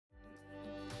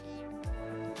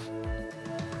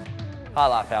Hi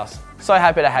Lifehouse, so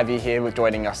happy to have you here with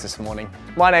joining us this morning.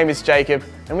 My name is Jacob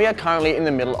and we are currently in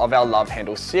the middle of our Love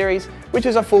Handles series, which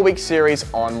is a 4-week series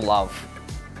on love.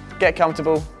 Get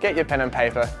comfortable, get your pen and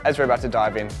paper as we're about to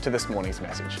dive into this morning's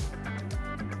message.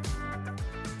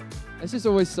 It's just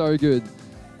always so good.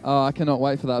 I cannot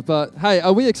wait for that. But hey,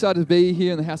 are we excited to be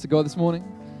here in the house of God this morning?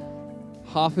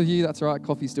 Half of you, that's right,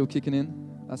 coffee's still kicking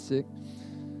in. That's sick.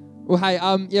 Well,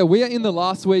 hey, we are in the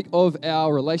last week of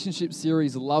our relationship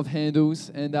series, Love Handles,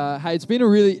 and hey, it's been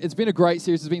a great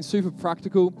series. It's been super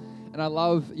practical, and I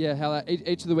love, how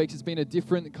each of the weeks has been a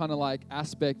different kind of like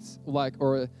aspect,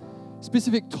 or a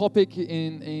specific topic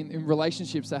in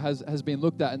relationships that has been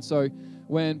looked at. And so,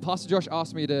 when Pastor Josh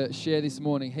asked me to share this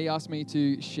morning, he asked me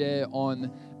to share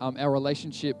on our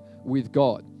relationship with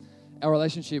God, our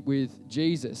relationship with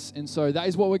Jesus, and so that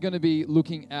is what we're going to be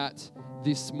looking at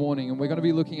this morning, and we're going to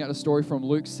be looking at a story from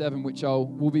Luke 7, which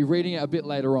we'll be reading it a bit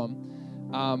later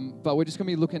on. But we're just going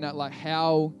to be looking at like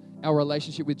how our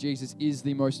relationship with Jesus is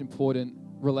the most important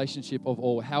relationship of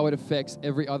all, how it affects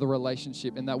every other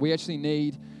relationship, and that we actually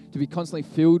need to be constantly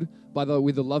filled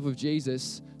with the love of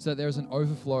Jesus, so that there's an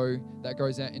overflow that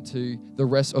goes out into the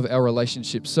rest of our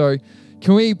relationships. So,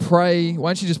 can we pray? Why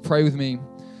don't you just pray with me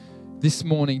this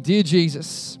morning? Dear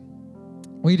Jesus,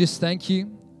 we just thank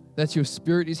you that your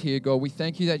Spirit is here, God. We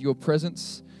thank you that your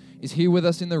presence is here with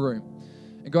us in the room.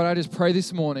 And God, I just pray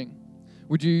this morning,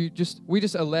 we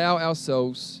just allow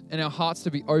ourselves and our hearts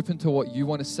to be open to what you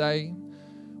want to say,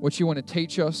 what you want to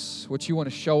teach us, what you want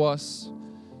to show us,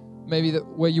 maybe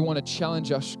where you want to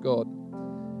challenge us, God.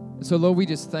 And so, Lord, we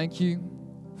just thank you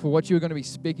for what you're going to be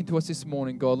speaking to us this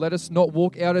morning, God. Let us not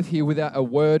walk out of here without a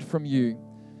word from you,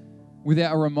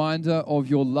 without a reminder of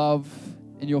your love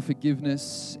and your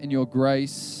forgiveness and your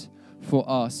grace for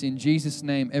us. In Jesus'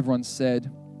 name, everyone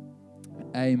said,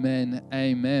 amen,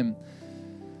 amen.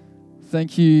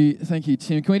 Thank you,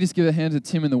 Tim. Can we just give a hand to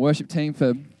Tim and the worship team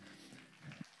for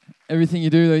everything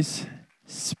you do, those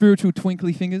spiritual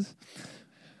twinkly fingers?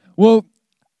 Well,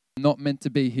 not meant to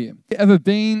be here. Have you ever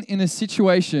been in a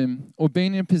situation or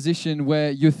been in a position where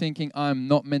you're thinking, I'm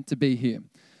not meant to be here?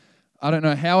 I don't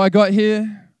know how I got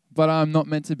here, but I'm not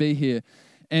meant to be here.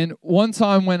 And one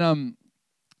time when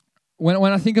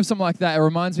I think of something like that, it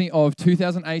reminds me of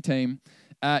 2018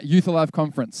 at Youth Alive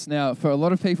Conference. Now, for a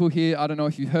lot of people here, I don't know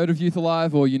if you've heard of Youth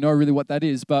Alive or you know really what that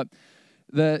is, but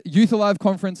the Youth Alive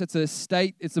Conference, it's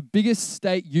the biggest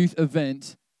state youth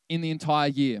event in the entire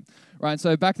year, right?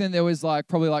 So back then there was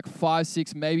probably 5,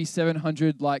 6, maybe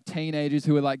 700 teenagers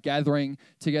who were gathering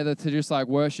together to just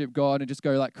worship God and just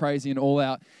go crazy and all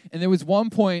out. And there was one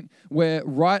point where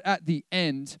right at the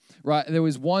end, right, there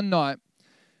was one night,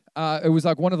 it was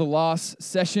one of the last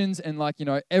sessions, and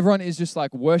everyone is just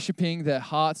worshiping their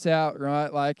hearts out,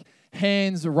 right?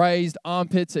 Hands raised,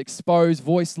 armpits exposed,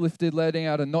 voice lifted, letting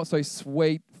out a not so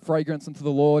sweet fragrance unto the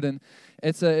Lord. And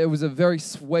it was a very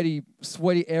sweaty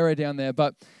area down there.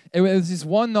 But it was this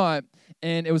one night,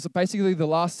 and it was basically the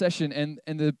last session, and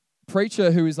the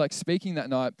preacher who was speaking that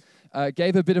night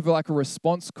gave a bit of a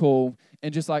response call,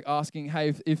 and just asking,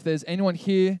 hey, if there's anyone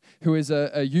here who is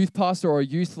a youth pastor or a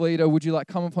youth leader, would you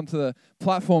come up onto the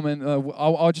platform, and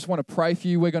I just want to pray for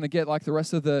you. We're going to get the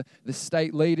rest of the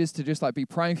state leaders to just be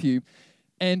praying for you.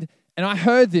 And I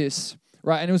heard this,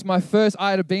 right, and it was my first.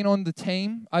 I had been on the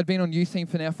team. I'd been on youth team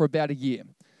for about a year,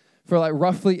 for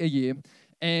roughly a year,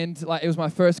 and it was my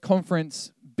first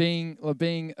conference being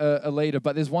a leader.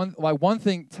 But there's one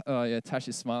thing. Tash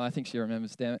is smiling. I think she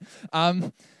remembers. Damn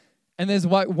it. And there's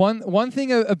one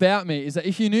thing about me is that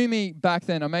if you knew me back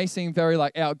then, I may seem very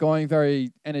outgoing,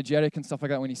 very energetic and stuff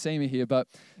like that when you see me here. But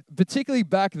particularly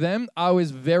back then, I was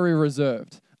very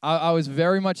reserved. I was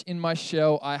very much in my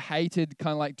shell. I hated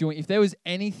kind of doing. If there was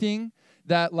anything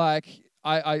that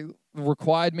I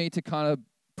required me to kind of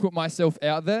put myself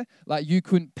out there, you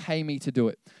couldn't pay me to do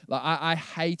it. I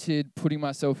hated putting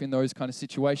myself in those kind of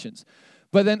situations.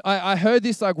 But then I heard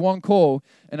this one call,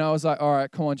 and I was like, all right,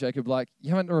 come on, Jacob,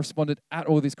 you haven't responded at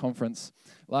all this conference.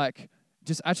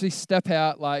 Just actually step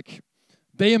out,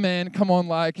 be a man, come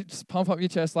on, just pump up your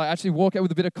chest, actually walk out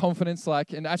with a bit of confidence,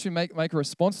 and actually make a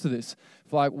response to this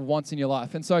for once in your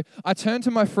life. And so I turned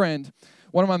to my friend,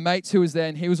 one of my mates who was there,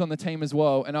 and he was on the team as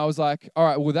well, and I was like, all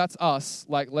right, well, that's us,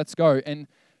 let's go. And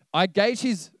I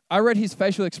read his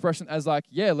facial expression as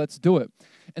yeah, let's do it.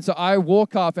 And so I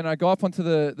walk up and I go up onto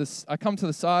I come to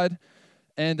the side,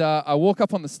 and I walk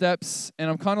up on the steps, and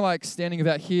I'm kind of standing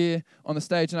about here on the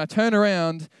stage, and I turn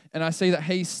around and I see that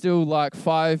he's still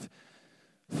five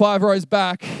rows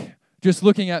back, just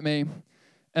looking at me.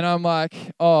 And I'm like,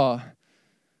 oh,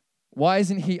 why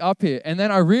isn't he up here? And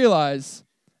then I realize,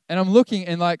 and I'm looking,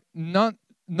 and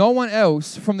no one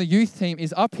else from the youth team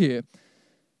is up here.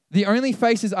 The only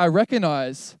faces I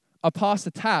recognize are Pastor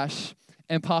Tash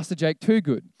and Pastor Jake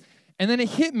Toogood. And then it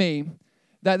hit me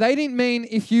that they didn't mean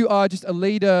if you are just a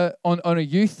leader on a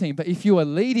youth team, but if you are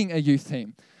leading a youth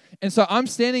team. And so I'm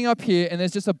standing up here and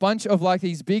there's just a bunch of like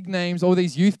these big names, all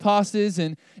these youth pastors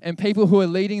and people who are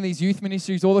leading these youth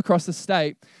ministries all across the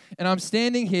state. And I'm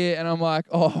standing here and I'm like,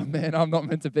 oh man, I'm not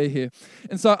meant to be here.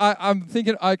 And so I'm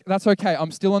thinking, that's okay.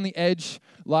 I'm still on the edge.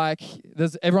 Like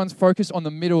everyone's focused on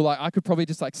the middle. Like I could probably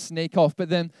just like sneak off. But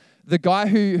then the guy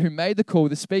who made the call,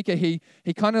 the speaker, he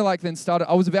kind of like then started,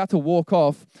 I was about to walk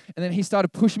off and then he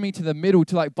started pushing me to the middle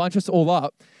to like bunch us all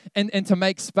up and to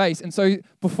make space. And so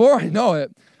before I know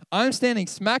it, I'm standing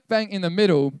smack bang in the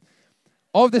middle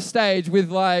of the stage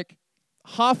with like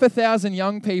 1,000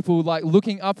 young people like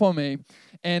looking up on me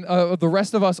and the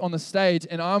rest of us on the stage.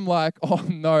 And I'm like, oh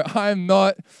no, I'm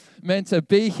not meant to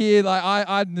be here. Like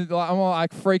I'm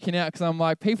like freaking out because I'm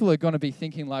like, people are going to be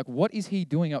thinking like, what is he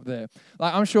doing up there?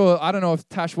 Like I'm sure, I don't know if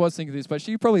Tash was thinking this, but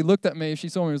she probably looked at me if she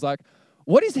saw me and was like,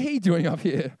 what is he doing up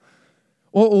here?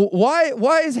 Or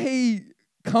why is he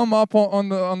come up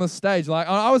on the stage? Like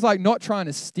I was like not trying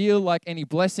to steal like any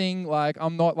blessing. Like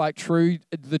I'm not like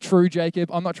the true Jacob.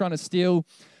 I'm not trying to steal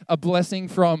a blessing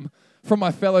from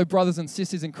my fellow brothers and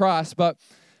sisters in Christ. But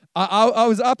I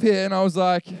was up here and I was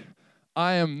like,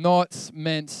 I am not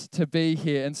meant to be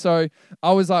here. And so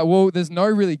I was like, well, there's no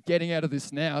really getting out of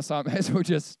this now. So I may as well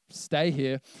just stay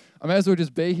here. I may as well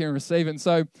just be here and receive it. And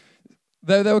so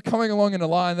they were coming along in a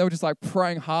line. They were just like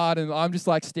praying hard. And I'm just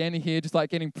like standing here, just like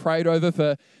getting prayed over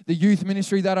for the youth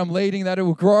ministry that I'm leading, that it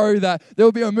will grow, that there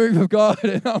will be a move of God.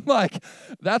 And I'm like,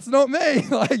 that's not me.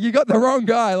 Like, you got the wrong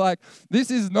guy. Like,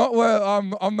 this is not where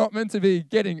I'm not meant to be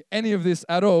getting any of this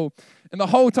at all. And the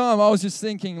whole time I was just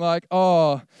thinking like,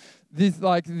 oh, this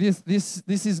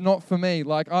is not for me.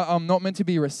 Like I'm not meant to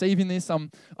be receiving this. I'm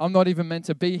not even meant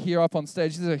to be here up on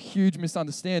stage. This is a huge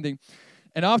misunderstanding.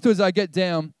 And afterwards I get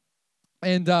down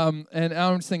and I'm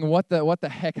just thinking, what the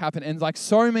heck happened? And like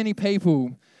so many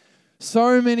people,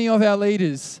 so many of our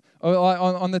leaders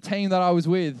on the team that I was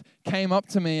with came up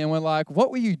to me and were like,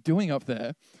 what were you doing up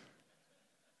there?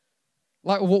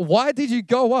 Like, why did you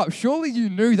go up? Surely you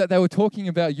knew that they were talking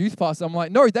about youth pastors. I'm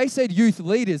like, no, they said youth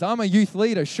leaders. I'm a youth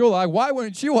leader. Sure, like, why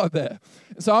weren't you up there?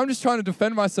 So I'm just trying to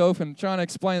defend myself and trying to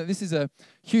explain that this is a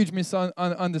huge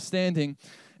misunderstanding.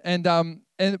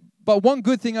 But one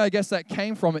good thing, I guess, that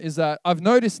came from it is that I've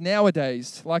noticed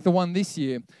nowadays, like the one this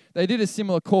year, they did a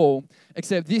similar call,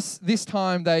 except this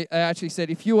time they actually said,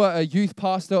 if you are a youth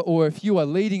pastor or if you are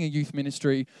leading a youth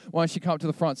ministry, why don't you come up to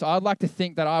the front? So I'd like to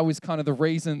think that I was kind of the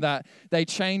reason that they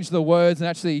changed the words and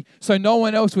actually, so no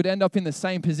one else would end up in the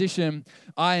same position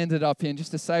I ended up in, just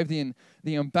to save the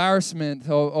embarrassment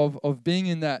of being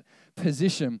in that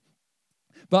position.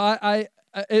 But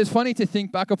it's funny to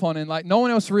think back upon, and like no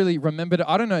one else really remembered it.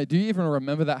 I don't know. Do you even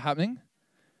remember that happening?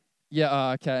 Yeah,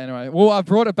 okay, anyway. Well, I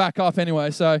brought it back up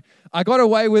anyway, so I got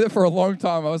away with it for a long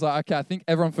time. I was like, okay, I think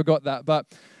everyone forgot that.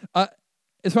 But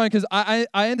it's funny because I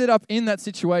ended up in that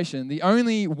situation. The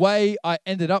only way I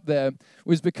ended up there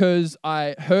was because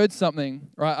I heard something,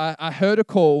 right? I heard a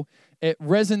call. It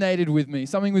resonated with me.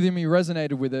 Something within me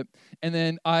resonated with it. And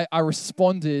then I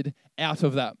responded out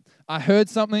of that. I heard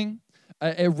something.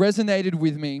 It resonated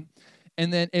with me,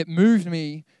 and then it moved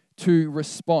me to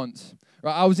respond.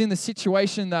 Right? I was in the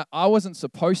situation that I wasn't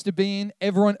supposed to be in.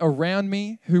 Everyone around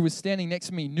me who was standing next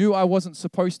to me knew I wasn't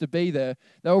supposed to be there.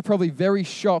 They were probably very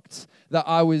shocked that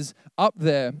I was up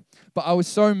there, but I was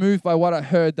so moved by what I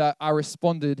heard that I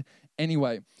responded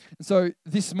anyway. And so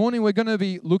this morning we're going to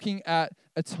be looking at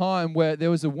a time where there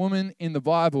was a woman in the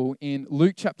Bible in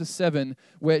Luke chapter 7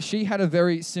 where she had a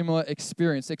very similar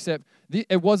experience, except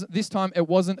this time it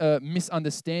wasn't a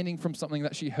misunderstanding from something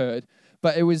that she heard,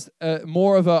 but it was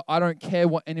more of a, I don't care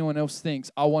what anyone else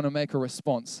thinks, I want to make a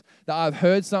response. That I've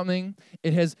heard something,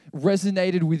 it has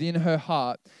resonated within her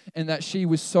heart, and that she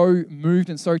was so moved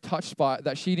and so touched by it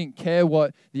that she didn't care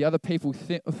what the other people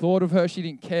thought of her, she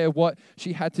didn't care what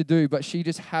she had to do, but she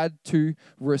just had to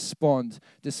respond,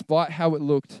 despite how it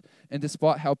looked and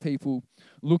despite how people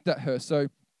looked at her. So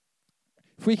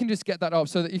if we can just get that up,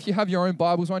 so that if you have your own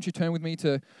Bibles, why don't you turn with me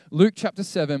to Luke chapter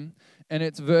 7, and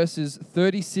it's verses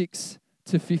 36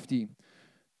 to 50.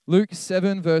 Luke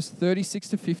 7, verse 36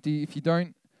 to 50. If you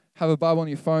don't have a Bible on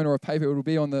your phone or a paper, it will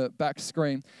be on the back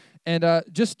screen. And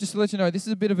just to let you know, this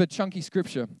is a bit of a chunky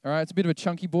scripture, all right? It's a bit of a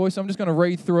chunky boy, so I'm just going to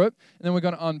read through it, and then we're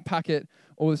going to unpack it,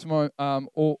 all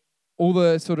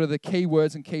the sort of the key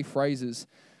words and key phrases,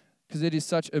 because it is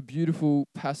such a beautiful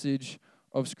passage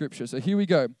of scripture. So here we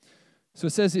go. So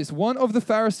it says this: one of the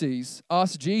Pharisees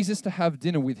asked Jesus to have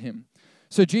dinner with him.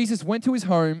 So Jesus went to his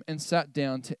home and sat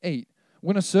down to eat.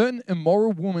 When a certain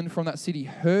immoral woman from that city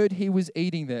heard he was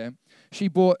eating there, she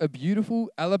bought a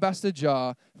beautiful alabaster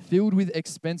jar filled with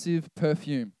expensive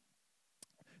perfume.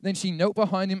 Then she knelt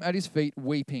behind him at his feet,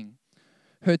 weeping.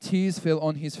 Her tears fell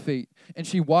on his feet, and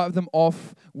she wiped them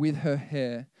off with her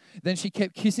hair. Then she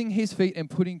kept kissing his feet and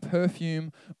putting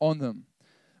perfume on them.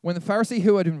 When the Pharisee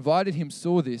who had invited him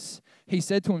saw this, he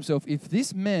said to himself, if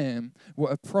this man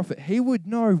were a prophet, he would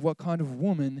know what kind of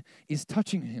woman is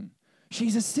touching him.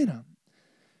 She's a sinner.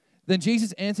 Then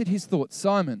Jesus answered his thoughts.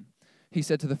 Simon, he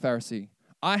said to the Pharisee,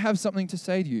 I have something to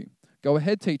say to you. Go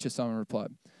ahead, teacher, Simon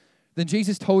replied. Then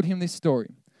Jesus told him this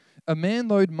story. A man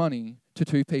loaned money to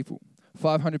two people,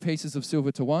 500 pieces of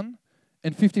silver to one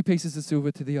and 50 pieces of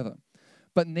silver to the other.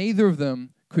 But neither of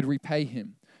them could repay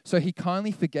him. So he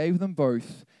kindly forgave them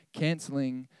both,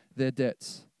 canceling their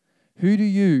debts. Who do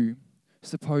you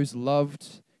suppose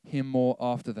loved him more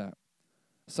after that?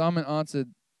 Simon answered,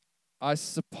 I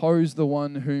suppose the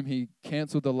one whom he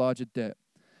canceled the larger debt.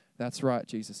 That's right,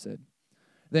 Jesus said.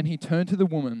 Then he turned to the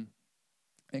woman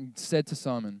and said to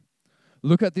Simon,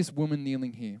 look at this woman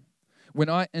kneeling here. When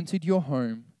I entered your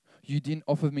home, you didn't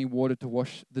offer me water to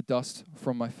wash the dust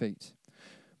from my feet.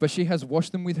 But she has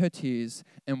washed them with her tears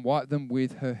and wiped them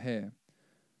with her hair.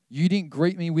 You didn't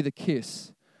greet me with a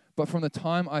kiss, but from the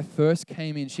time I first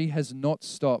came in, she has not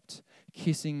stopped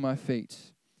kissing my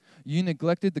feet. You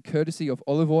neglected the courtesy of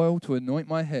olive oil to anoint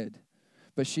my head,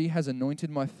 but she has anointed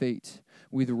my feet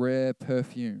with rare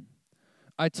perfume.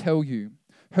 I tell you,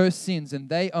 her sins, and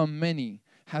they are many,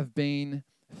 have been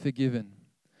forgiven.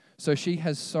 So she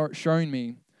has shown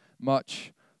me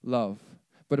much love.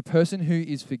 But a person who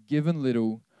is forgiven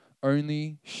little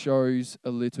only shows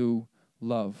a little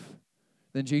love.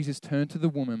 Then Jesus turned to the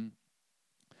woman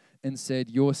and said,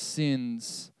 your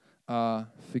sins are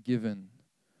forgiven.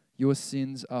 Your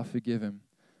sins are forgiven.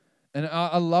 And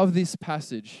I love this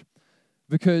passage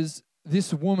because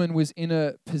this woman was in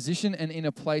a position and in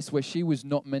a place where she was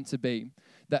not meant to be.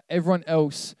 That everyone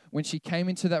else, when she came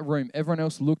into that room, everyone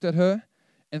else looked at her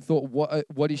and thought,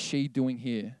 what is she doing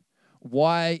here?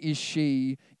 Why is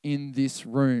she in this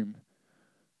room?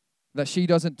 That she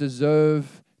doesn't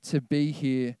deserve to be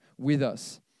here with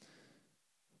us.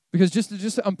 Because just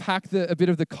to unpack a bit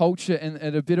of the culture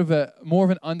and a bit of more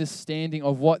of an understanding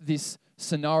of what this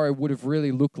scenario would have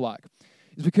really looked like,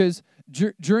 is because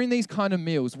during these kind of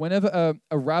meals, whenever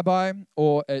a rabbi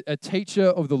or a teacher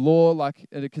of the law, like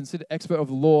a considered expert of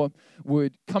the law,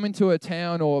 would come into a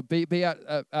town or be at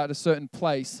a certain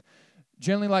place,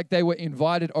 generally like they were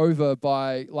invited over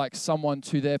by like someone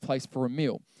to their place for a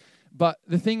meal. But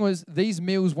the thing was, these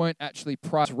meals weren't actually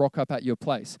priced to rock up at your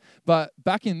place. But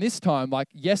back in this time, like,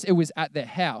 yes, it was at their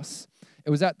house. It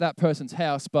was at that person's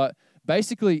house. But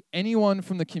basically, anyone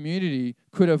from the community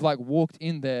could have, like, walked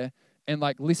in there and,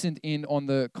 like, listened in on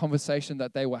the conversation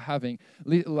that they were having,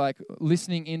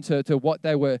 listening into what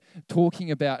they were talking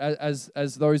about as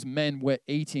those men were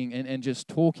eating and just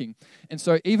talking. And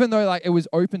so even though, like, it was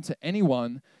open to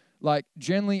anyone, like,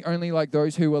 generally only, like,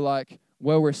 those who were, like,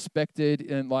 well respected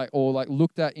and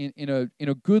looked at in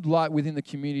a good light within the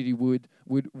community would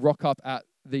rock up at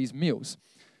these meals.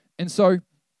 And so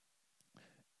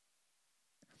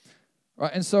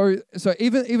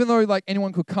even though like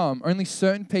anyone could come, only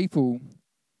certain people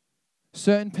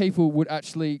would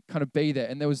actually kind of be there,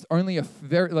 and there was only a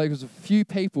few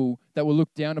people that were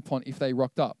looked down upon if they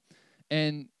rocked up.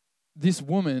 And this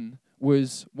woman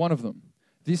was one of them.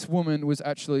 This woman was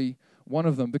actually one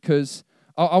of them, because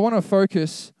I want to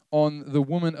focus on the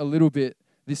woman a little bit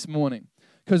this morning,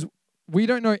 because we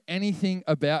don't know anything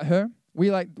about her. We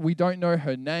don't know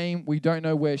her name. We don't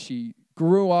know where she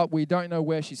grew up. We don't know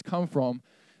where she's come from.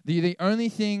 The only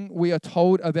thing we are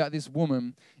told about this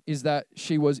woman is that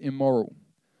she was immoral.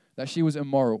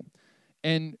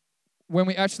 And when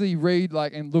we actually read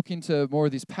and look into more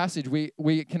of this passage,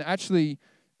 we can actually,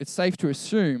 it's safe to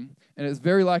assume, and it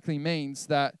very likely means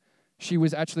that she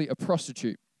was actually a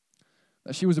prostitute.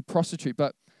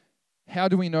 But how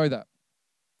do we know that?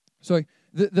 So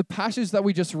the passage that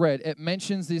we just read, it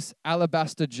mentions this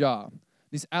alabaster jar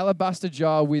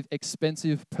with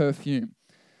expensive perfume.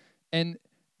 And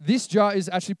this jar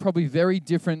is actually probably very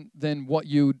different than what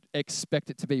you'd expect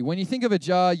it to be. When you think of a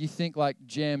jar, you think like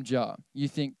jam jar, you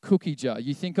think cookie jar,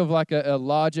 you think of like a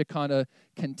larger kind of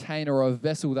container or a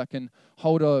vessel that can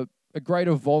hold a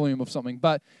greater volume of something.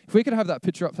 But if we could have that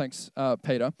picture up, thanks,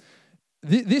 Peter.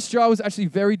 This jar was actually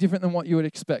very different than what you would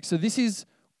expect. So this is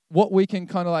what we can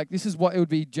this is what it would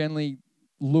be generally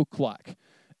look like,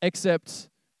 except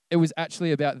it was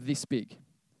actually about this big.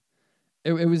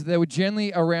 They were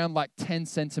generally around 10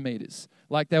 centimeters.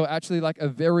 Like they were actually like a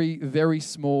very, very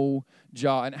small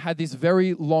jar, and it had this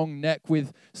very long neck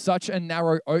with such a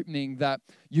narrow opening that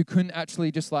you couldn't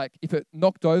actually just like, if it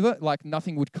knocked over, like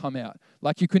nothing would come out.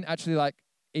 Like you couldn't actually like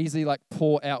easily like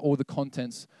pour out all the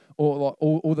contents or like,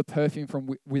 all the perfume from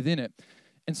within it.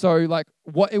 And so like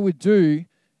what it would do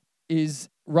is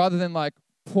rather than like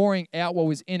pouring out what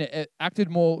was in it, it acted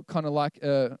more kind of like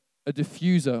a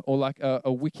diffuser or like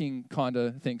a wicking kind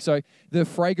of thing. So the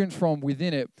fragrance from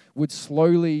within it would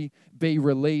slowly be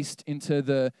released into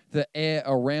the air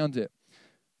around it.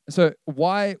 So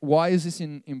why is this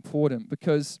important?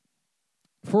 Because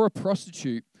for a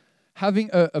prostitute, having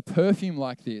a perfume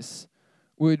like this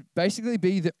would basically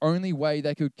be the only way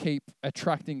they could keep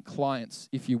attracting clients,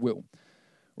 if you will.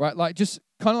 Right? Like just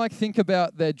kind of like think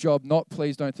about their job.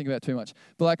 Please don't think about it too much.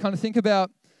 But like kind of think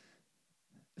about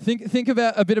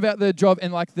a bit about the job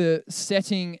and like the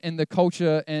setting and the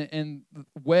culture and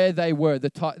where they were, the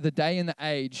day and the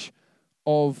age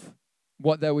of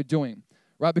what they were doing,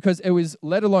 right? Because it was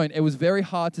very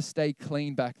hard to stay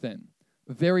clean back then.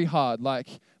 Very hard.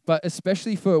 But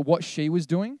especially for what she was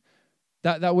doing,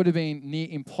 that would have been near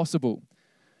impossible.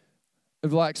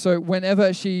 So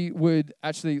whenever she would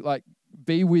actually like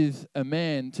be with a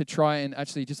man to try and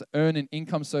actually just earn an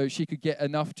income so she could get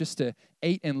enough just to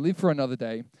eat and live for another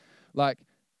day, like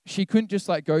she couldn't just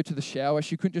like go to the shower.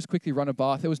 She couldn't just quickly run a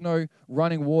bath. There was no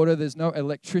running water. There's no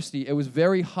electricity. It was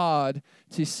very hard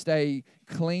to stay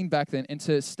clean back then and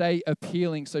to stay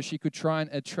appealing so she could try and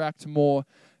attract more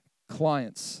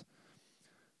clients.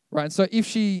 Right. And so if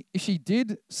she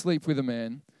did sleep with a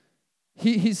man,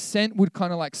 his scent would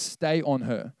kind of like stay on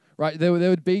her. Right, there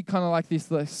would be kind of like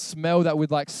this like, smell that would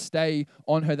like stay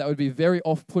on her that would be very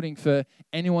off-putting for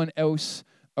anyone else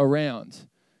around.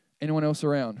 And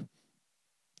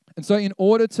so in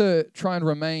order to try and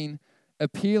remain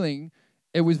appealing,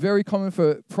 it was very common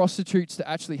for prostitutes to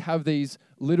actually have these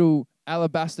little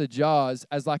alabaster jars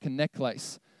as like a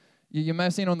necklace. You may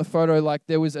have seen on the photo, like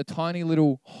there was a tiny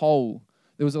little hole.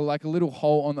 There was a little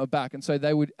hole on the back. And so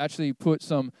they would actually put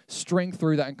some string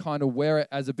through that and kind of wear it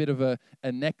as a bit of a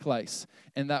necklace.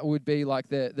 And that would be like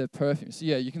their perfume. So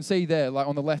yeah, you can see there, like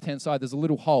on the left-hand side, there's a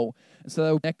little hole. And so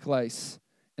they would necklace.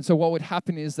 And so what would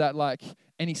happen is that like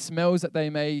any smells that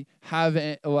they may have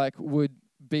like would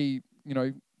be,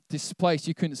 displaced.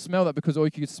 You couldn't smell that because all you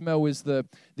could smell was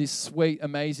this sweet,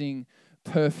 amazing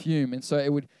perfume. And so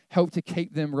it would help to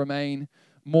keep them remain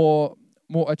more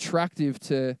attractive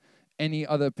to any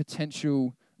other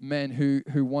potential men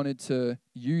who wanted to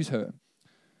use her.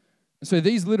 And so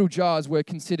these little jars were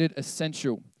considered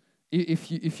essential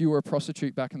if you were a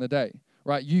prostitute back in the day,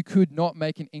 right? You could not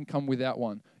make an income without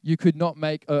one. You could not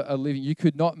make a living. You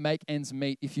could not make ends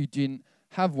meet if you didn't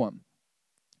have one.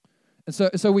 And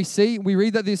so we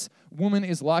read that this woman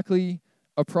is likely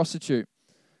a prostitute,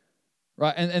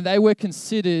 right? And they were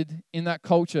considered in that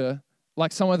culture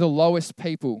like some of the lowest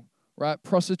people. Right,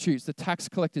 prostitutes, the tax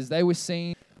collectors, they were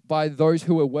seen by those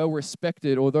who were well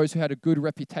respected or those who had a good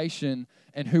reputation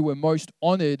and who were most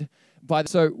honored by.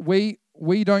 So we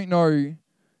don't know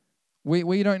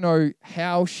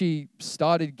how she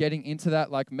started getting into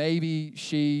that. Like maybe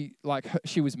she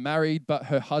was married, but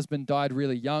her husband died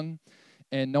really young,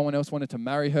 and no one else wanted to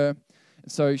marry her,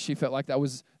 and so she felt like that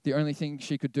was the only thing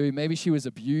she could do. Maybe she was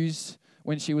abused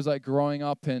when she was like growing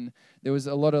up, and there was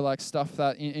a lot of like stuff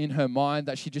that in her mind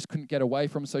that she just couldn't get away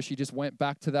from, so she just went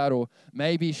back to that. Or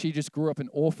maybe she just grew up an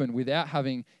orphan without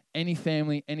having any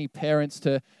family, any parents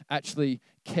to actually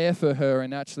care for her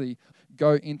and actually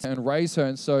go into and raise her.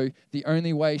 And so the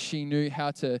only way she knew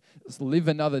how to live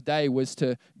another day was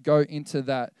to go into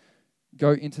that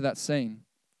scene.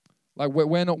 Like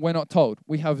we're not told.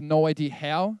 We have no idea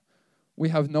how. We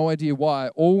have no idea why.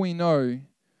 All we know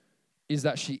is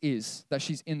that she's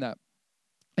in that.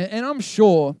 And I'm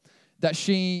sure that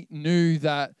she knew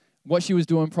that what she was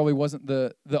doing probably wasn't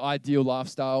the ideal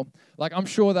lifestyle. Like I'm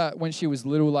sure that when she was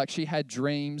little, like she had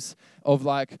dreams of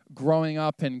like growing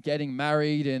up and getting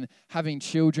married and having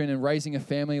children and raising a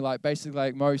family, like basically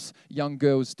like most young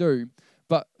girls do.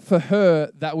 But for her,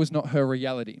 that was not her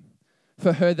reality.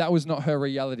 For her, that was not her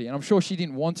reality. And I'm sure she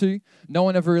didn't want to. No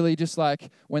one ever really just like,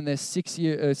 when they're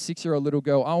 6-year-old little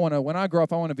girl, when I grow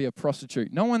up, I want to be a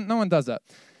prostitute. No one does that.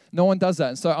 No one does that.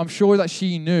 And so I'm sure that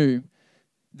she knew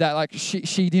that like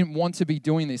she didn't want to be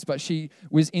doing this, but she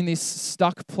was in this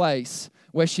stuck place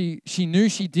where she knew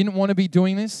she didn't want to be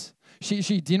doing this.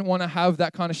 She didn't want to have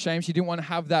that kind of shame. She didn't want to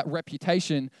have that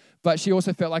reputation, but she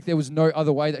also felt like there was no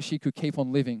other way that she could keep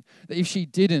on living. That if she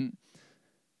didn't,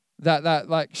 that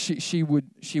like she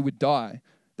would die,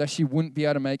 that she wouldn't be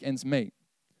able to make ends meet.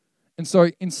 And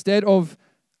so instead of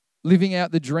living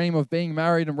out the dream of being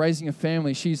married and raising a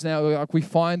family. She's now, like, we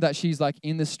find that she's like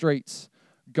in the streets,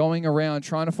 going around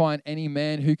trying to find any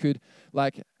man who could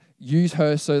like use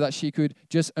her so that she could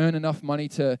just earn enough money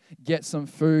to get some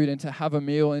food and to have a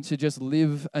meal and to just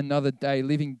live another day,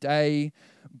 living day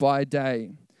by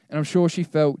day. And I'm sure she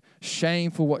felt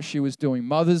shame for what she was doing.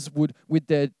 Mothers would, with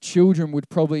their children, would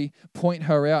probably point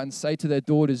her out and say to their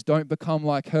daughters, don't become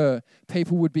like her.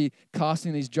 People would be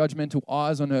casting these judgmental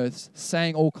eyes on her,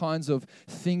 saying all kinds of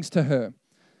things to her.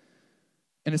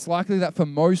 And it's likely that for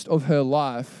most of her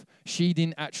life, she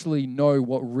didn't actually know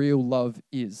what real love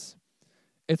is.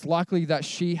 It's likely that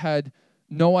she had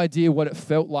no idea what it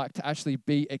felt like to actually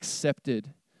be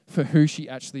accepted for who she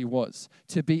actually was,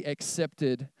 to be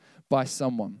accepted by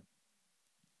someone.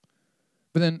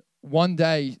 But then one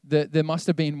day, there must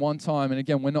have been one time, and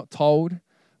again, we're not told,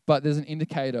 but there's an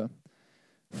indicator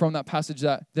from that passage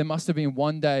that there must have been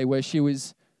one day where she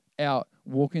was out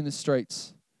walking the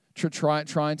streets,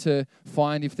 trying to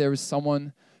find if there was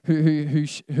someone who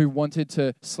wanted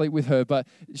to sleep with her. But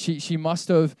she must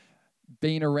have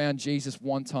been around Jesus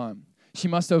one time. She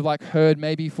must have heard,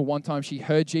 maybe for one time, she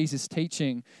heard Jesus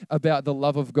teaching about the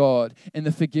love of God and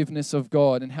the forgiveness of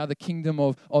God and how the kingdom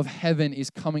of heaven is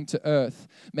coming to earth.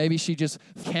 Maybe she just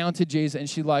encountered Jesus and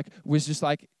she was just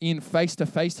in face to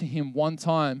face to him one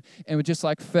time and just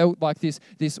felt like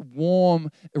this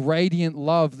warm, radiant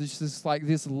love,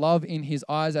 this love in his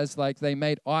eyes as they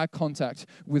made eye contact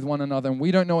with one another. And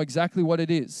we don't know exactly what it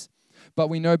is. But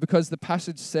we know because the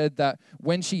passage said that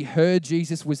when she heard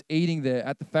Jesus was eating there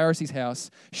at the Pharisee's house,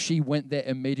 she went there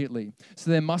immediately. So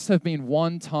there must have been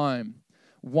one time,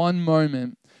 one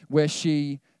moment where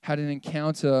she had an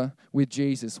encounter with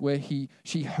Jesus, where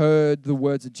she heard the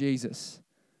words of Jesus.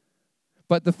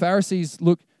 But the Pharisees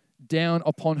looked down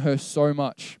upon her so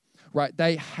much, right?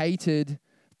 They hated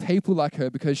people like her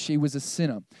because she was a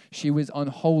sinner. She was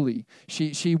unholy.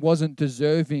 She wasn't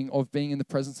deserving of being in the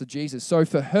presence of Jesus. So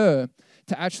for her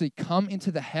to actually come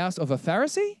into the house of a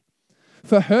Pharisee,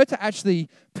 for her to actually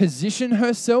position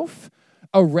herself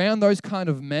around those kind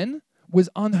of men was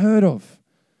unheard of.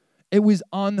 It was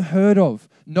unheard of.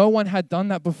 No one had done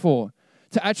that before.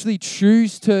 To actually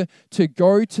choose to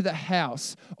go to the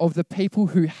house of the people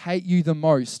who hate you the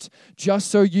most,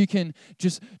 just so you can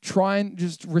just try and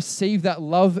just receive that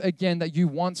love again that you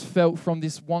once felt from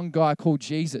this one guy called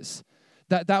Jesus.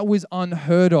 That was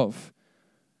unheard of.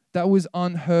 That was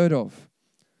unheard of.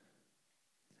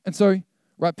 And so,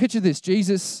 right, picture this.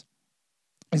 Jesus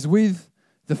is with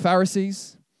the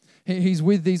Pharisees. He's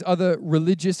with these other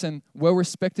religious and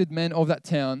well-respected men of that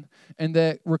town, and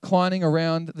they're reclining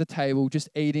around the table, just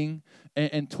eating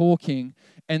and talking.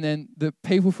 And then the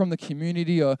people from the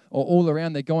community are all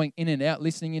around. They're going in and out,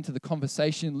 listening into the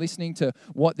conversation, listening to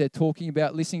what they're talking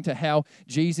about, listening to how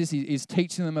Jesus is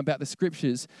teaching them about the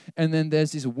scriptures. And then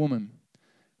there's this woman.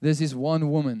 There's this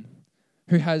one woman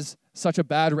who has such a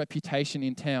bad reputation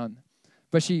in town.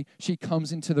 But she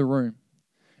comes into the room.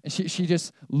 And she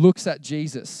just looks at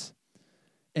Jesus,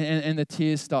 and the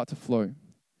tears start to flow.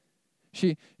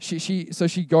 So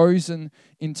she goes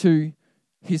into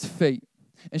his feet,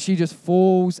 and she just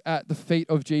falls at the feet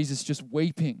of Jesus, just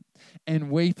weeping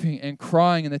and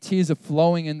crying, and the tears are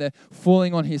flowing and they're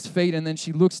falling on his feet. And then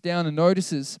she looks down and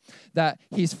notices that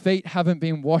his feet haven't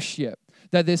been washed yet,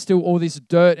 that there's still all this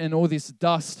dirt and all this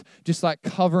dust just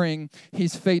covering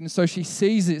his feet. And so she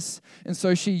sees this, and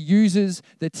so she uses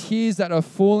the tears that are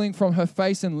falling from her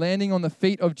face and landing on the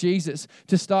feet of Jesus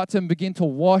to start to begin to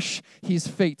wash his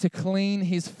feet, to clean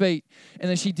his feet. And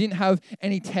then she didn't have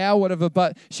any towel, whatever,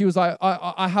 but she was like,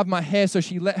 I have my hair. So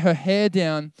she let her hair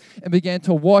down and began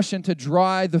to wash and to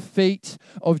dry the feet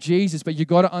of Jesus. But you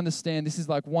got to understand, this is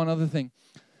one other thing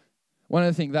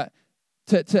that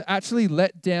to actually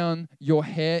let down your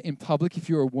hair in public if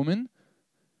you're a woman,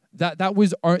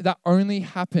 that only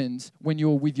happened when you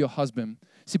were with your husband.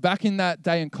 See, back in that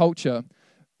day and culture,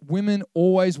 women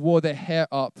always wore their hair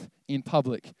up in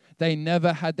public. They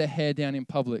never had their hair down in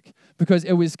public because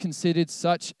it was considered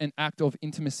such an act of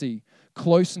intimacy,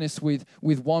 closeness with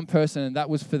one person, and that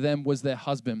was for them was their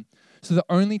husband. So the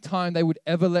only time they would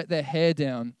ever let their hair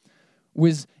down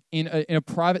was in a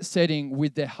private setting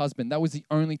with their husband. That was the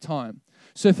only time.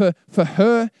 So for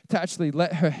her to actually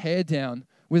let her hair down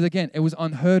was, again, it was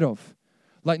unheard of.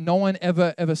 No one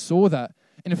ever saw that.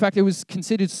 And in fact, it was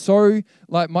considered so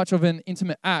much of an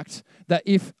intimate act that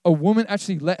if a woman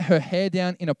actually let her hair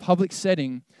down in a public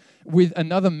setting with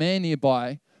another man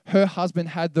nearby, her husband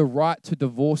had the right to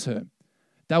divorce her.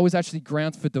 That was actually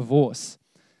grounds for divorce.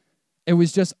 It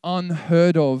was just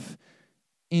unheard of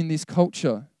in this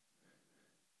culture.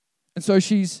 And so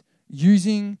she's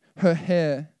using her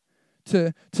hair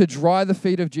to dry the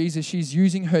feet of Jesus. She's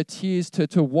using her tears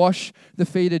to wash the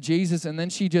feet of Jesus. And then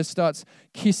she just starts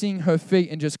kissing her feet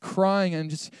and just crying and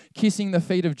just kissing the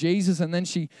feet of Jesus. And then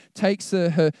she takes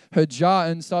her jar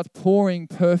and starts pouring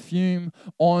perfume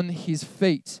on his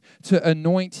feet to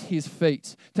anoint his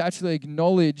feet, to actually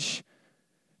acknowledge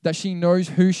that she knows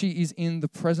who she is in the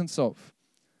presence of.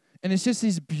 And it's just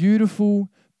this beautiful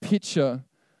picture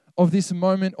of this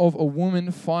moment of a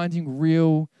woman finding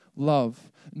real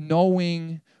love,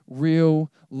 knowing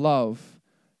real love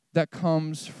that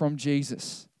comes from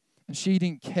Jesus. And she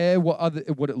didn't care what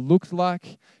it looked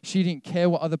like. She didn't care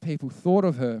what other people thought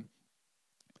of her.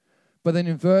 But then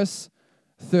in verse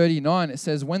 39, it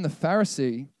says, when the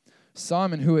Pharisee,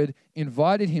 Simon, who had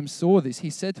invited him, saw this, he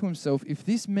said to himself, if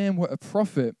this man were a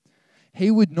prophet, he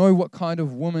would know what kind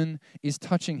of woman is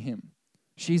touching him.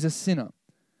 She's a sinner.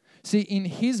 See, in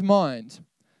his mind,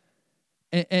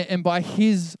 and by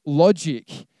his logic,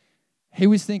 he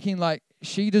was thinking like,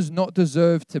 she does not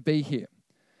deserve to be here.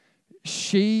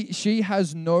 She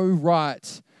has no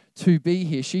right to be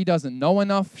here. She doesn't know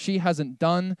enough. She hasn't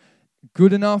done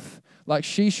good enough. Like,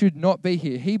 she should not be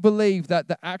here. He believed that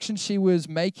the actions she was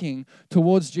making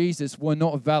towards Jesus were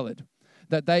not valid,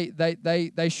 that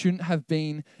they shouldn't have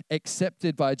been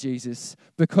accepted by Jesus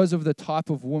because of the type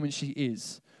of woman she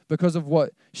is, because of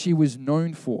what she was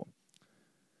known for.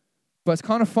 But it's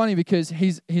kind of funny because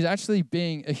he's actually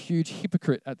being a huge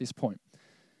hypocrite at this point.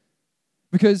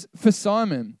 Because for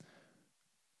Simon,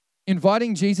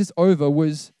 inviting Jesus over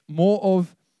was more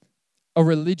of a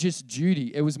religious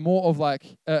duty. It was more of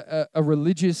like a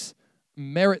religious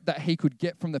merit that he could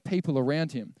get from the people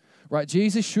around him. Right?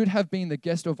 Jesus should have been the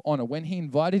guest of honor. When he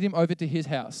invited him over to his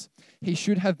house, he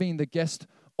should have been the guest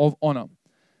of honor.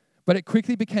 But it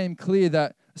quickly became clear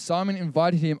that Simon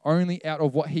invited him only out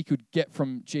of what he could get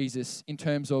from Jesus in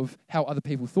terms of how other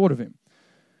people thought of him.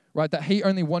 Right? That he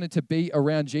only wanted to be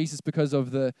around Jesus because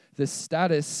of the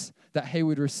status that he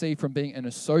would receive from being an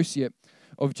associate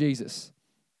of Jesus.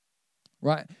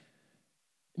 Right?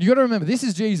 You got to remember, this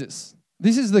is Jesus.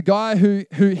 This is the guy who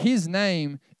his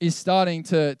name is starting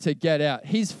to get out.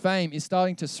 His fame is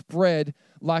starting to spread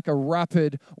like a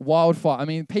rapid wildfire. I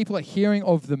mean, people are hearing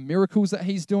of the miracles that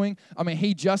he's doing. I mean,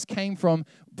 he just came from,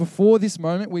 before this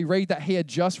moment, we read that he had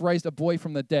just raised a boy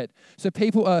from the dead. So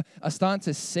people are starting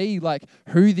to see like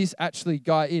who this actually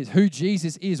guy is, who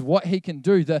Jesus is, what he can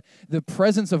do, the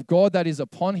presence of God that is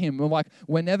upon him. Like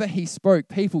whenever he spoke,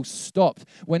 people stopped.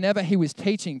 Whenever he was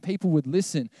teaching, people would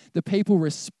listen. The people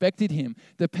respected him.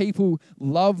 The people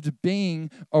loved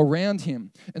being around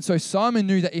him. And so Simon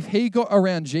knew that if he got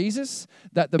around Jesus,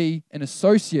 that be an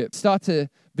associate, start to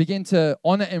begin to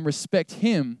honor and respect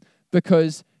him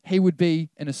because he would be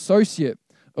an associate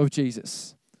of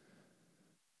Jesus.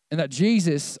 And that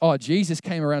Jesus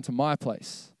came around to my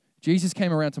place. Jesus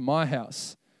came around to my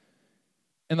house.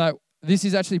 And like, this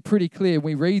is actually pretty clear.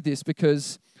 We read this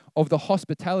because of the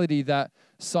hospitality that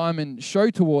Simon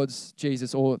showed towards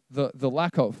Jesus, or the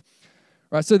lack of.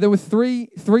 Right? So there were three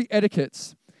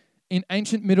etiquettes in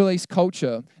ancient Middle East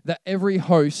culture that every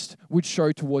host would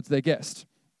show towards their guest.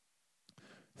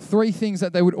 Three things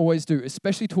that they would always do,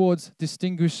 especially towards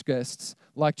distinguished guests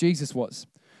like Jesus was.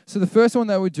 So the first one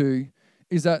they would do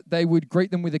is that they would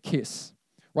greet them with a kiss,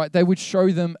 right? They would show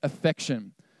them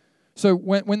affection. So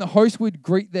when the host would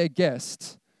greet their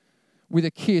guest with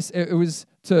a kiss, it was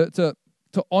to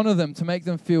honor them, to make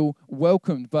them feel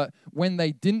welcomed. But when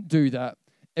they didn't do that,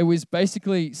 it was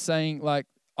basically saying like,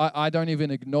 I don't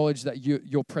even acknowledge that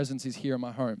your presence is here in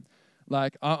my home.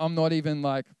 Like, I'm not even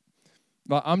like,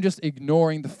 I'm just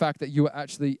ignoring the fact that you are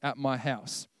actually at my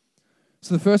house.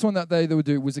 So the first one that they would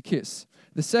do was a kiss.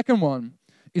 The second one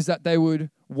is that they would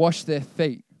wash their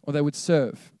feet, or they would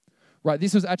serve. Right?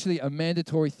 This was actually a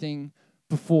mandatory thing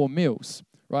before meals.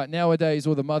 Right? Nowadays,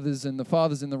 all the mothers and the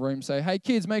fathers in the room say, hey,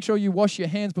 kids, make sure you wash your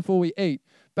hands before we eat.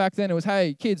 Back then it was,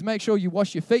 hey, kids, make sure you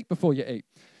wash your feet before you eat.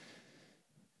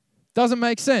 Doesn't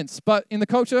make sense, but in the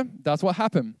culture, that's what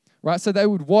happened, right? So they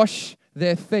would wash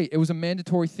their feet. It was a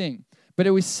mandatory thing, but it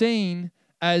was seen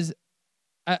as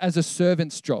a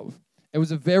servant's job. It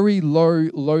was a very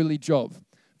lowly job,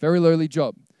 very lowly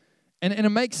job. And it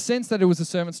makes sense that it was a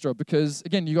servant's job because,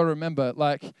 again, you got to remember,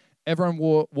 like, everyone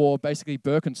wore basically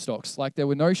Birkenstocks. Like, there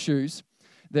were no shoes.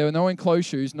 There were no enclosed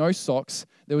shoes, no socks.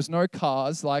 There was no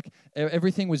cars. Like,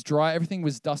 everything was dry. Everything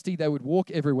was dusty. They would walk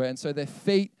everywhere. And so their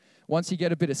feet, once you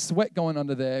get a bit of sweat going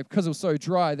under there, because it was so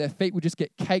dry, their feet would just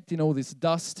get caked in all this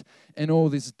dust and all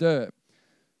this dirt.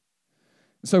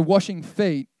 So washing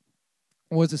feet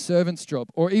was a servant's job.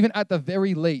 Or even at the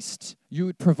very least, you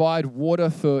would provide water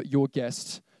for your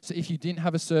guests So if you didn't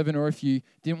have a servant or if you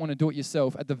didn't want to do it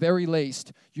yourself, at the very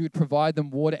least, you would provide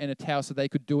them water and a towel so they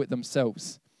could do it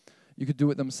themselves. You could do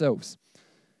it themselves.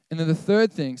 And then the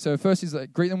third thing, so first is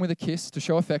greet them with a kiss to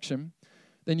show affection.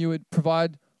 Then you would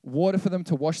provide water for them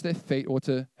to wash their feet or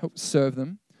to help serve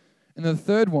them. And then the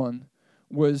third one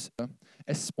was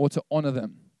or to honor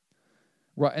them.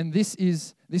 Right, and this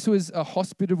was a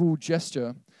hospitable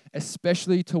gesture,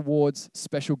 especially towards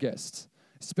special guests,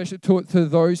 especially to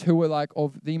those who were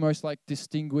of the most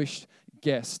distinguished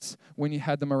guests when you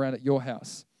had them around at your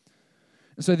house.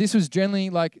 And so this was generally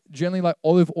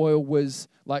olive oil was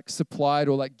supplied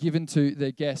or given to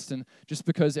their guests, and just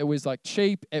because it was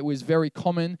cheap, it was very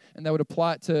common, and they would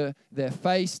apply it to their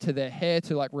face, to their hair,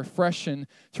 to refresh and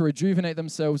to rejuvenate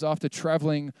themselves after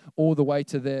traveling all the way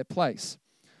to their place.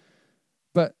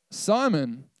 But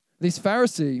Simon, this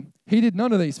Pharisee, he did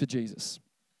none of these for Jesus.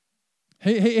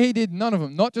 He did none of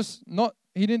them.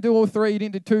 He didn't do all three, he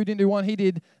didn't do two, he didn't do one. He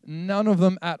did none of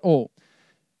them at all.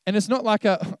 And it's not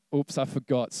oops, I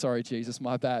forgot. Sorry, Jesus,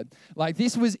 my bad.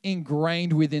 This was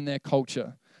ingrained within their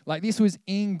culture. This was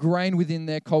ingrained within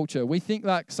their culture. We think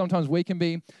sometimes we can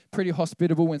be pretty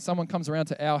hospitable when someone comes around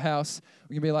to our house.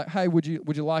 We can be like, hey, would you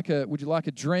like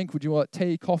a drink? Would you like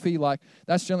tea, coffee?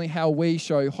 That's generally how we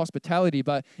show hospitality.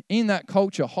 But in that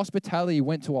culture, hospitality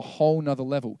went to a whole nother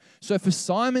level. So for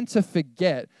Simon to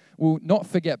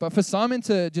for Simon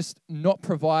to just not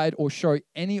provide or show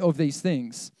any of these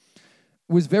things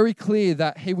was very clear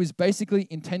that he was basically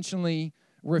intentionally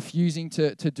refusing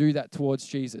to do that towards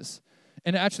Jesus.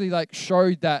 And it actually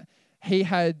showed that he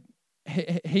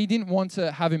didn't want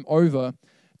to have him over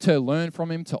to learn from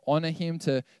him, to honor him,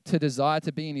 to desire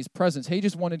to be in his presence. He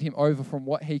just wanted him over from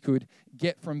what he could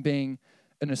get from being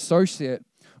an associate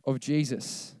of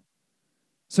Jesus.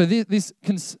 So this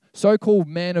so-called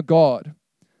man of God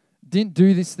didn't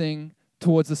do this thing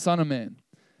towards the Son of Man,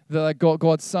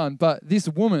 God's Son. But this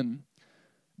woman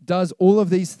does all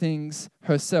of these things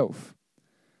herself.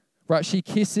 Right? She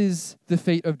kisses the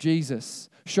feet of Jesus,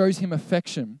 shows him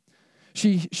affection.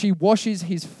 She washes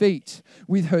his feet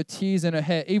with her tears and her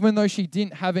hair, even though she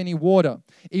didn't have any water,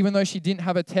 even though she didn't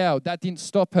have a towel. That didn't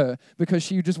stop her because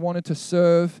she just wanted to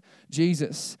serve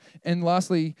Jesus. And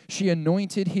lastly, she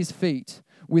anointed his feet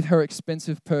with her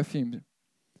expensive perfume.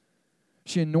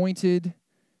 She anointed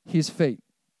his feet.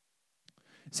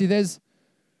 See, there's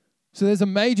a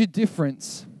major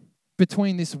difference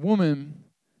between this woman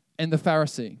and the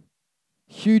Pharisee.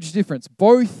 Huge difference.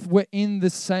 Both were in the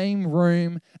same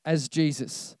room as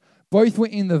Jesus. Both were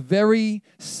in the very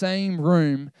same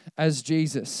room as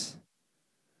Jesus.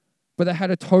 But they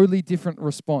had a totally different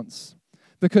response.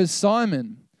 Because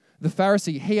Simon, the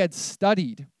Pharisee, he had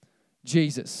studied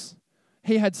Jesus.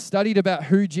 He had studied about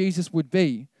who Jesus would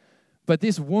be. But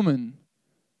this woman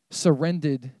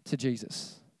surrendered to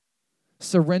Jesus.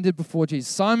 Surrendered before Jesus.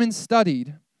 Simon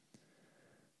studied,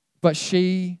 but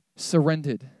she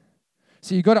surrendered.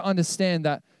 So you've got to understand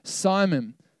that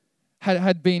Simon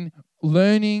had been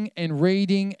learning and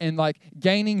reading and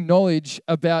gaining knowledge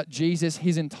about Jesus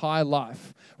his entire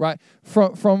life, right?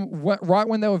 Right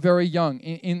when they were very young,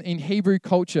 in Hebrew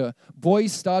culture,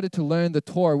 boys started to learn the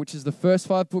Torah, which is the first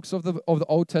 5 books of the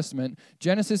Old Testament: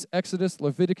 Genesis, Exodus,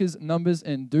 Leviticus, Numbers,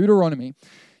 and Deuteronomy.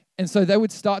 And so they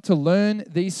would start to learn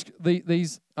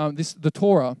the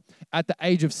Torah at the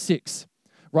age of 6.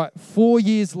 Right, 4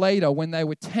 years later, when they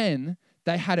were 10,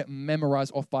 they had it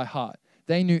memorized off by heart.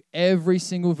 They knew every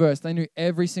single verse. They knew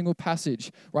every single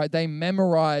passage. Right, they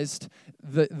memorized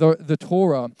the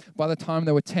Torah by the time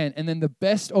they were 10. And then the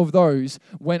best of those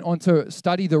went on to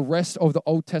study the rest of the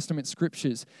Old Testament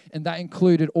scriptures. And that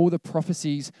included all the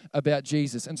prophecies about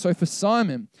Jesus. And so for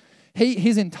Simon,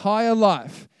 his entire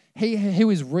life, he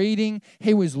was reading,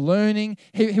 he was learning,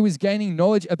 he was gaining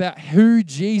knowledge about who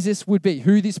Jesus would be,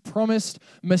 who this promised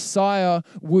Messiah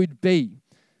would be.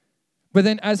 But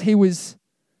then as he was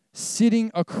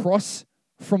sitting across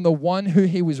from the one who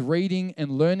he was reading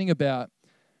and learning about,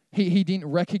 he didn't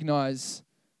recognize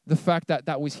the fact that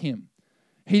that was him.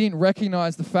 He didn't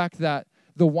recognize the fact that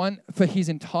the one for his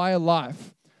entire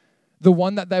life, the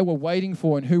one that they were waiting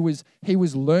for and he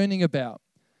was learning about,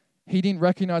 he didn't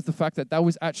recognize the fact that that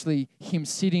was actually him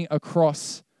sitting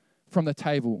across from the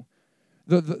table.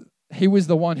 He was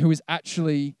the one who was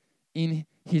actually in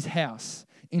his house,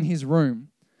 in his room.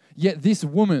 Yet this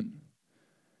woman,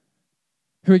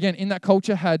 who again in that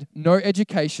culture had no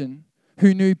education,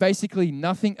 who knew basically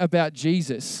nothing about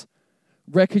Jesus,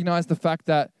 recognized the fact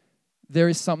that there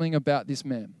is something about this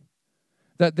man.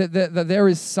 That there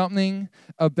is something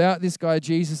about this guy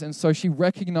Jesus, and so she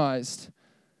recognized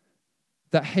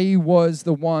that he was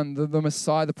the one, the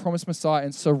Messiah, the promised Messiah,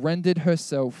 and surrendered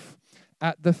herself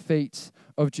at the feet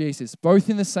of Jesus, both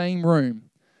in the same room,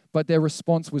 but their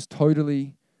response was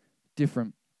totally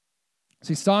different.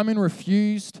 See, Simon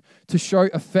refused to show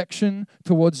affection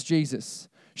towards Jesus.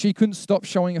 She couldn't stop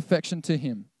showing affection to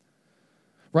him.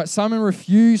 Right? Simon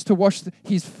refused to wash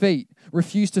his feet,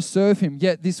 refused to serve him.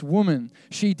 Yet this woman,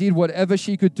 she did whatever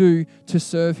she could do to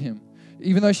serve him.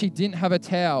 Even though she didn't have a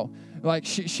towel, like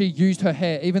she used her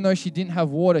hair. Even though she didn't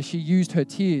have water, she used her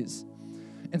tears.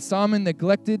 And Simon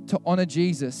neglected to honor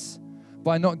Jesus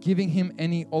by not giving him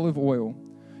any olive oil.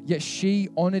 Yet she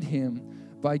honored him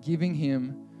by giving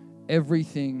him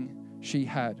everything she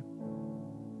had.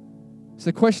 So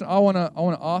the question I want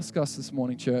to ask us this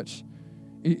morning, church,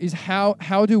 is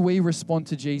how do we respond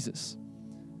to Jesus?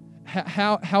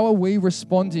 How are we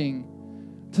responding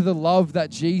to the love that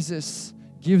Jesus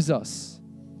gives us?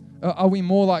 Are we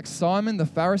more like Simon the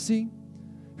Pharisee,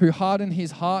 who hardened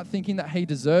his heart thinking that he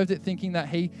deserved it, thinking that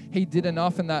he did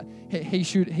enough and that he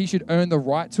should earn the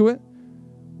right to it?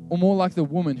 Or more like the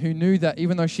woman who knew that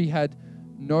even though she had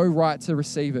no right to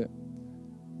receive it,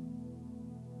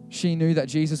 she knew that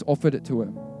Jesus offered it to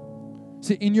her.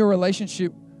 So in your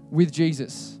relationship with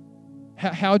Jesus,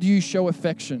 how do you show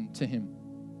affection to him?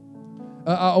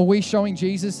 Are we showing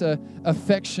Jesus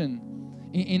affection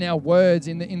in our words,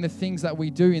 in the things that we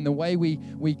do, in the way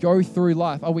we go through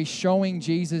life? Are we showing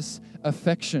Jesus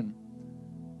affection?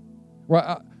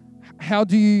 Right? How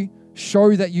do you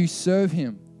show that you serve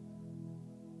him?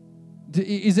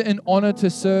 Is it an honor to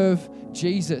serve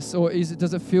Jesus, or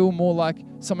does it feel more like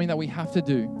something that we have to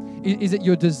do? Is it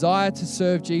your desire to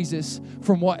serve Jesus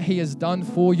from what he has done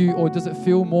for you, or does it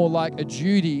feel more like a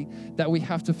duty that we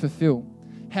have to fulfill?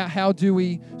 How do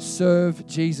we serve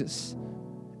Jesus?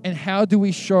 And how do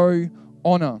we show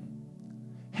honor?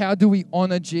 How do we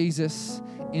honor Jesus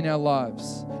in our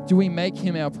lives? Do we make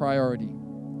him our priority?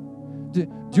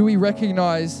 Do we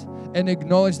recognize and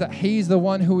acknowledge that he is the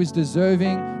one who is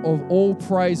deserving of all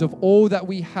praise, of all that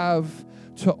we have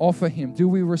to offer him? Do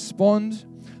we respond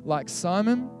like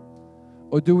Simon,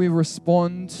 or do we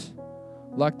respond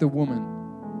like the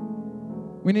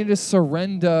woman? We need to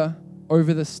surrender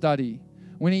over the study.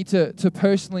 We need to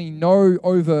personally know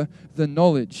over the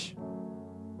knowledge.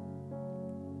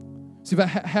 See, but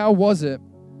how was it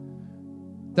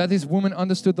that this woman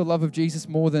understood the love of Jesus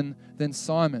more than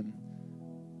Simon?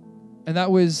 And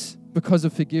that was because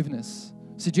of forgiveness.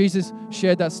 So Jesus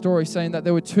shared that story saying that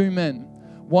there were two men,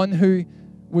 one who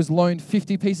was loaned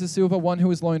 50 pieces of silver, one who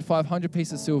was loaned 500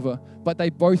 pieces of silver, but they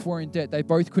both were in debt. They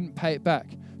both couldn't pay it back.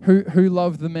 Who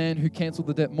loved the man who canceled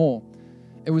the debt more?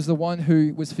 It was the one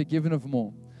who was forgiven of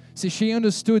more. See, she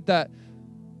understood that,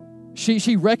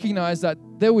 she recognized that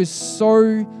there was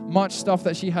so much stuff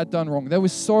that she had done wrong. There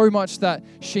was so much that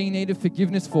she needed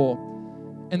forgiveness for.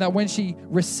 And that when she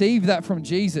received that from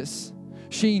Jesus,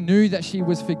 she knew that she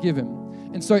was forgiven.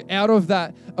 And so out of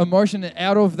that emotion and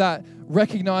out of that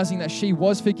recognizing that she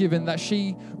was forgiven, that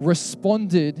she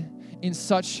responded in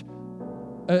such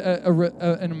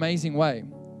an amazing way,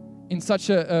 in such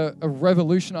a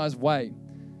revolutionized way,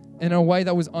 in a way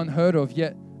that was unheard of.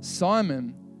 Yet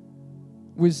Simon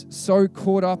was so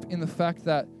caught up in the fact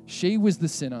that she was the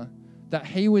sinner, that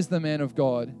he was the man of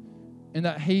God, and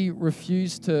that he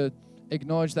refused to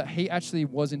acknowledge that he actually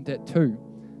was in debt too.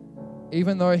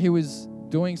 Even though he was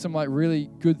doing some really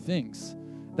good things,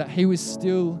 that he was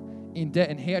still in debt,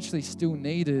 and he actually still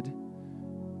needed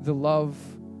the love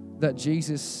that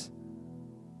Jesus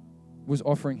was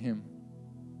offering him.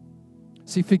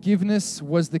 See, forgiveness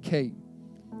was the key.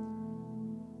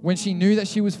 When she knew that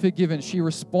she was forgiven, she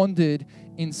responded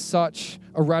in such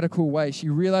a radical way. She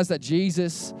realized that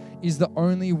Jesus is the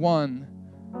only one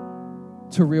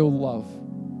to real love.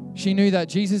 She knew that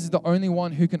Jesus is the only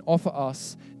one who can offer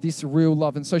us this real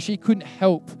love. And so she couldn't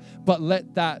help but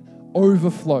let that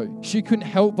overflow. She couldn't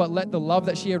help but let the love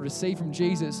that she had received from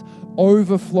Jesus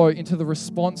overflow into the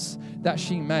response that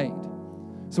she made.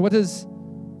 So what does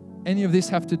any of this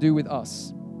have to do with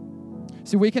us?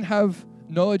 See, we can have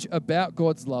knowledge about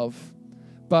God's love,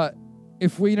 but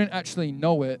if we don't actually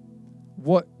know it,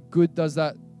 what good does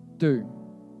that do?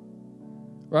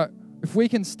 Right? If we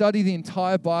can study the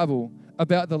entire Bible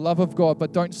about the love of God,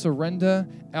 but don't surrender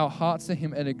our hearts to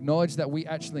him and acknowledge that we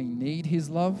actually need his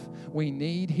love, we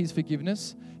need his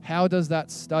forgiveness, how does that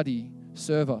study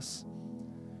serve us?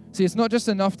 See, it's not just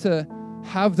enough to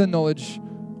have the knowledge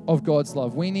of God's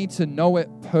love. We need to know it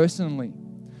personally.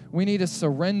 We need to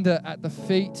surrender at the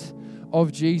feet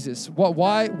of Jesus.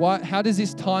 Why? How does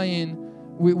this tie in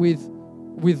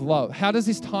with love? How does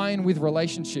this tie in with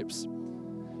relationships?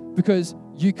 Because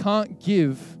you can't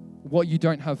give what you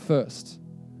don't have first.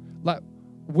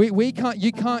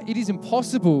 it is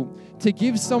impossible to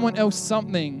give someone else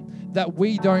something that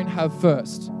we don't have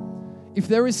first. If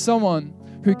there is someone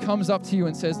who comes up to you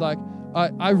and says like,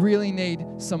 I really need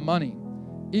some money.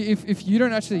 If you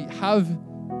don't actually have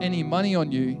any money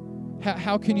on you,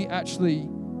 how can you actually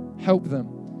help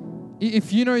them?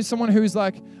 If you know someone who's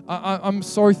like, I'm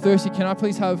so thirsty, can I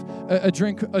please have a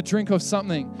drink of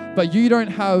something? But you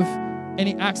don't have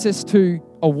any access to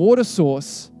a water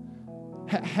source,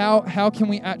 how can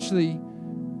we actually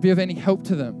be of any help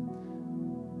to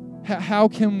them? How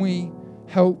can we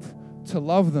help to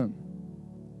love them?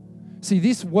 See,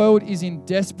 this world is in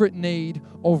desperate need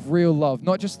of real love,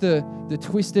 not just the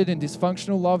twisted and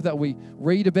dysfunctional love that we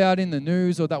read about in the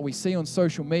news or that we see on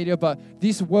social media, but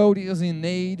this world is in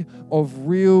need of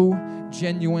real,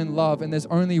 genuine love. And there's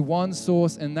only one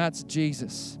source, and that's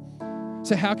Jesus.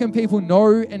 So how can people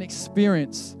know and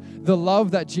experience the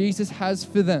love that Jesus has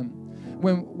for them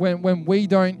when we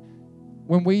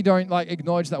don't like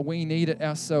acknowledge that we need it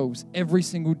ourselves every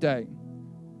single day?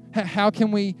 How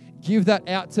can we give that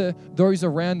out to those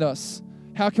around us?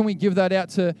 How can we give that out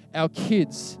to our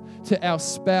kids, to our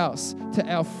spouse, to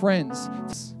our friends,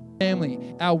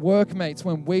 family, our workmates,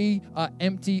 when we are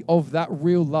empty of that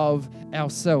real love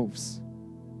ourselves?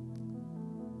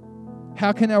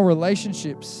 How can our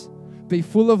relationships be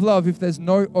full of love if there's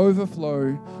no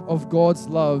overflow of God's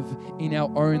love in our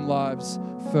own lives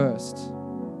first?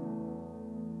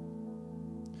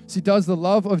 See, does the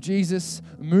love of Jesus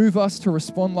move us to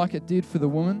respond like it did for the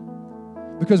woman?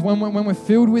 Because when we're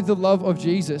filled with the love of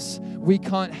Jesus, we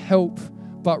can't help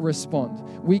but respond.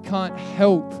 We can't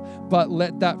help but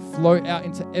let that flow out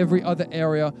into every other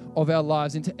area of our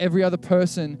lives, into every other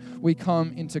person we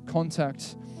come into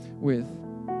contact with.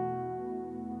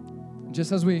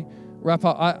 Just as we wrap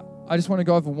up, I just want to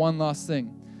go over one last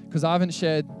thing, because I haven't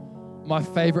shared my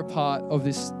favorite part of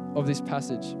this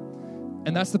passage,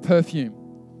 and that's the perfume.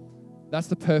 That's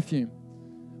the perfume.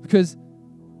 Because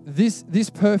this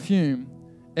perfume,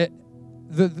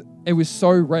 it was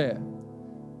so rare.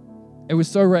 It was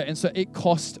so rare, and so it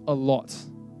cost a lot.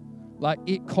 Like,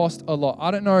 it cost a lot. I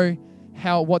don't know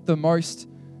how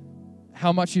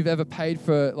much you've ever paid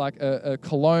for like a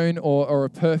cologne or a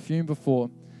perfume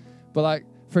before. But like,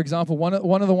 for example, one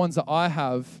of the ones that I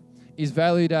have is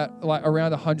valued at like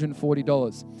around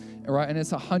 $140, right? And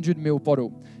it's a 100 ml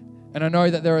bottle. And I know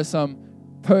that there are some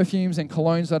perfumes and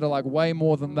colognes that are like way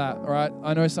more than that, right?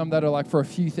 I know some that are like for a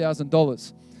few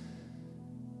 $1,000s.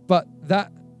 But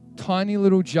that tiny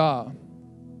little jar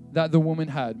that the woman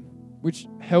had, which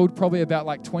held probably about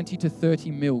like 20 to 30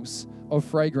 mils of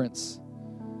fragrance,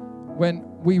 when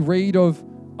we read of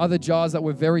other jars that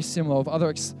were very similar, of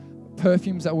other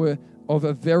perfumes that were of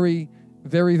a very,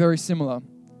 very, very similar,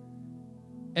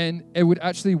 and it would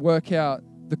actually work out,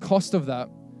 the cost of that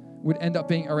would end up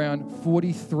being around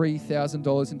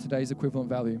 $43,000 in today's equivalent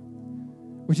value,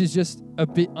 which is just a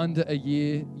bit under a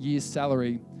year's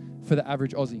salary for the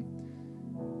average Aussie.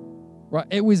 Right?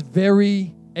 It was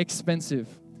very expensive.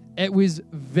 It was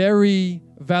very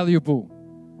valuable.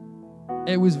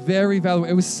 It was very valuable.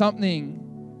 It was something,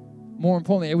 more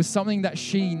importantly, it was something that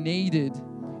she needed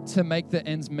to make the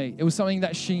ends meet. It was something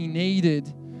that she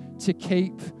needed to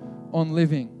keep on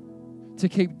living, to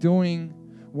keep doing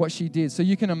what she did. So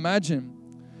you can imagine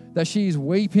that she is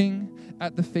weeping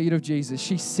at the feet of Jesus.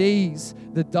 She sees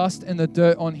the dust and the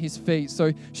dirt on his feet.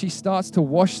 So she starts to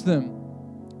wash them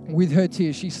with her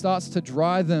tears. She starts to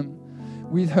dry them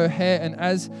with her hair. And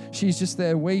as she's just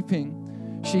there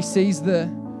weeping, she sees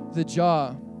the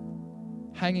jar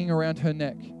hanging around her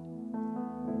neck.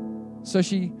 So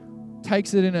she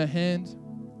takes it in her hand.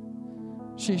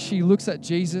 She looks at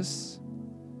Jesus.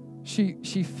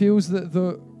 She feels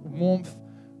the warmth,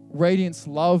 radiance,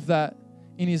 love that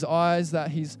in his eyes that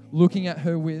he's looking at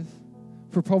her with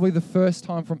for probably the first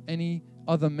time from any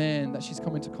other man that she's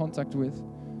come into contact with.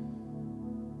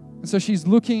 And so she's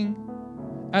looking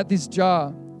at this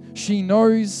jar. She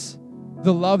knows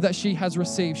the love that she has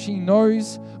received. She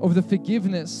knows of the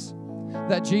forgiveness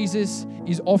that Jesus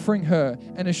is offering her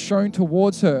and has shown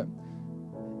towards her.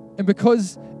 And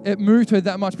because it moved her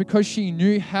that much, because she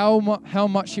knew how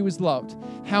much she was loved,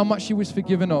 how much she was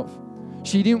forgiven of,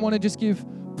 she didn't want to just give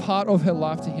part of her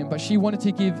life to him, but she wanted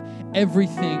to give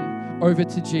everything over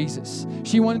to Jesus.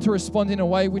 She wanted to respond in a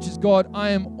way which is, God, I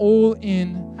am all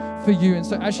in for you. And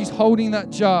so as she's holding that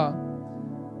jar,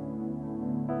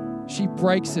 she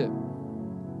breaks it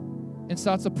and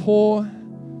starts to pour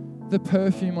the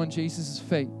perfume on Jesus'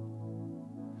 feet.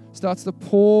 Starts to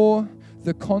pour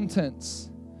the contents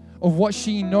of what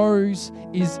she knows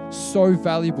is so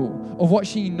valuable, of what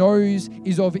she knows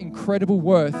is of incredible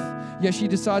worth. Yet she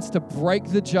decides to break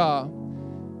the jar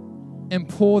and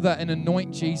pour that and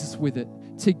anoint Jesus with it,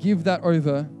 to give that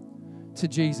over to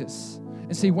Jesus.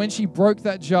 And see, when she broke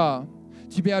that jar,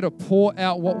 to be able to pour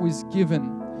out what was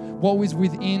given, what was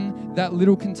within that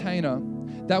little container,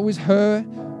 that was her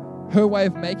way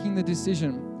of making the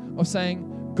decision of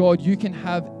saying, God, you can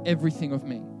have everything of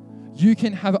me. You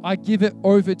can have it. I give it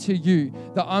over to you.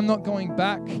 That I'm not going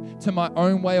back to my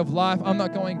own way of life. I'm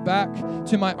not going back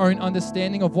to my own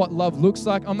understanding of what love looks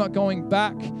like. I'm not going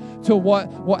back to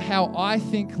how I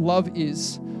think love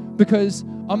is, because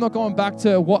I'm not going back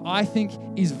to what I think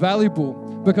is valuable,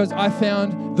 because I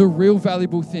found the real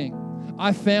valuable thing.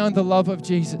 I found the love of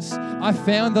Jesus. I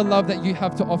found the love that you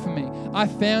have to offer me. I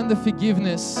found the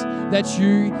forgiveness that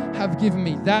you have given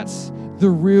me. That's the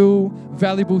real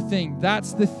valuable thing.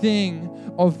 That's the thing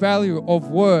of value, of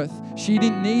worth. She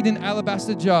didn't need an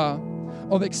alabaster jar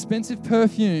of expensive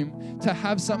perfume to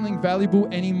have something valuable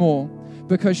anymore,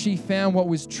 because she found what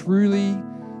was truly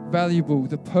valuable,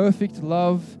 the perfect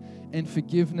love and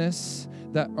forgiveness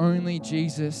that only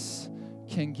Jesus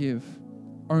can give.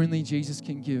 Only Jesus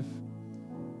can give.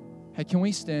 Hey, can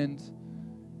we stand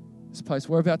in this place?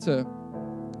 We're about to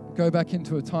go back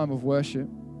into a time of worship.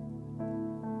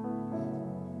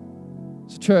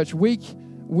 So church, we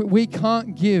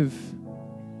can't give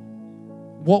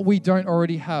what we don't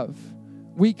already have.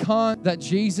 We can't, that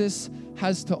Jesus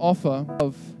has to offer,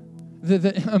 of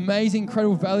the amazing,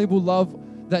 incredible, valuable love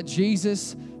that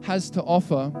Jesus has to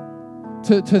offer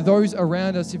to those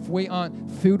around us if we aren't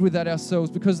filled with that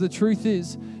ourselves. Because the truth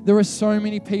is, there are so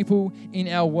many people in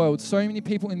our world, so many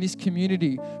people in this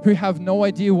community who have no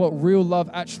idea what real love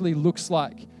actually looks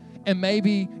like. And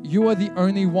maybe you are the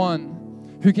only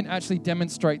one who can actually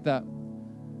demonstrate that.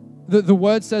 The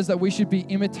word says that we should be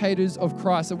imitators of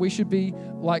Christ, that we should be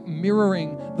like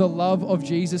mirroring the love of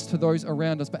Jesus to those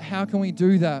around us. But how can we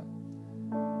do that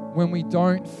when we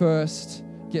don't first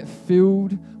get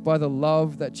filled by the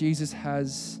love that Jesus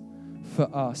has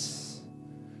for us?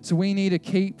 So we need to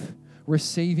keep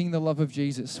receiving the love of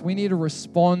Jesus. We need to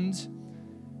respond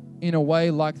in a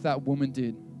way like that woman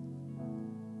did.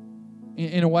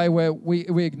 In a way where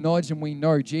we acknowledge and we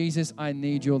know, Jesus, I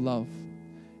need your love.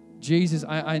 Jesus,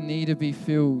 I need to be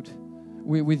filled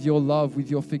with your love,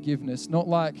 with your forgiveness. Not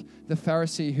like the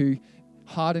Pharisee who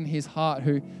hardened his heart,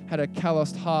 who had a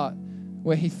calloused heart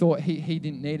where he thought he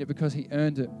didn't need it because he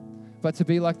earned it. But to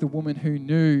be like the woman who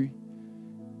knew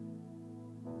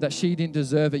that she didn't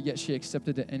deserve it, yet she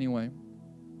accepted it anyway.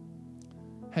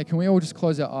 Hey, can we all just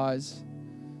close our eyes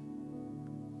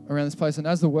around this place? And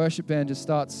as the worship band just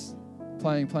starts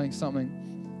playing something,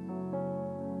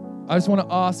 I just want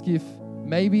to ask if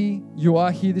maybe you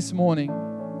are here this morning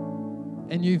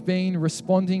and you've been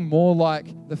responding more like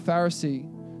the Pharisee,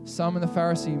 some of the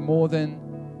Pharisee more than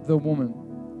the woman.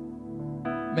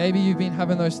 Maybe you've been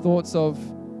having those thoughts of,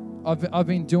 I've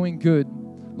been doing good.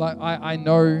 Like I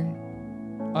know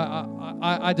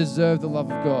I deserve the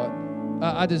love of God.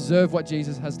 I deserve what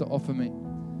Jesus has to offer me.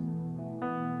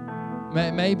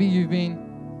 Maybe you've been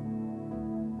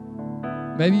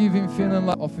feeling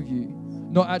like off of you,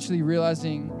 not actually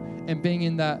realizing and being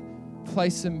in that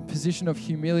place and position of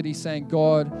humility, saying,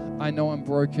 God, I know I'm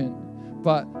broken,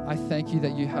 but I thank you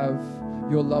that you have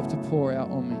your love to pour out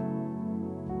on me.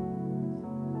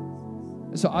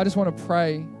 So I just want to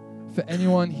pray for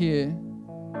anyone here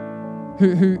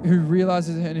who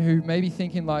realizes and who may be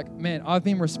thinking like, man, I've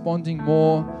been responding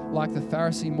more like the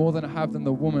Pharisee more than I have than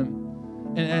the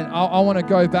woman. And I want to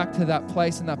go back to that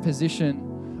place and that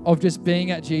position of just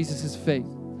being at Jesus' feet.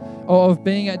 Or of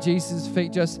being at Jesus'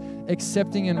 feet, just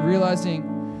accepting and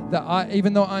realizing that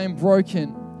even though I am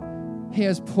broken, He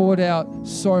has poured out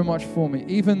so much for me.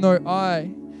 Even though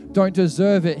I don't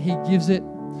deserve it, He gives it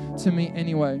to me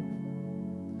anyway.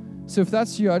 So if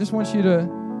that's you, I just want you to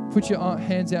put your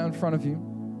hands out in front of you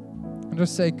and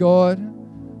just say, God,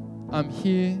 I'm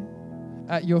here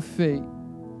at your feet.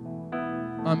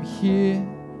 I'm here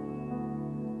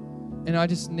and I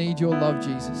just need your love,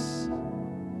 Jesus.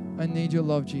 I need your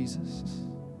love, Jesus.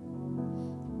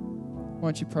 Why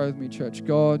don't you pray with me, church?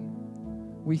 God,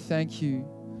 we thank you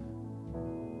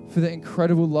for the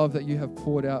incredible love that you have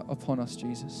poured out upon us,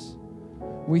 Jesus.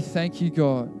 We thank you,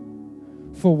 God,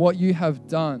 for what you have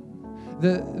done.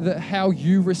 How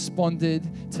you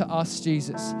responded to us,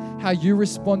 Jesus. How you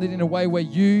responded in a way where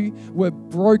you were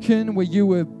broken, where you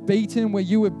were beaten, where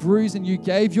you were bruised, and you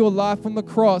gave your life on the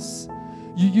cross.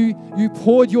 You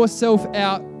poured yourself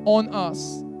out on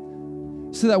us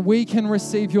so that we can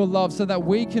receive your love, so that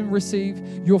we can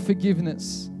receive your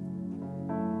forgiveness.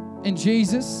 And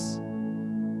Jesus,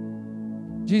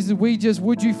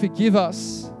 would you forgive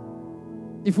us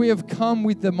if we have come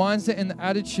with the mindset and the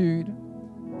attitude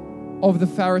of the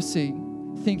Pharisee,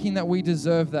 thinking that we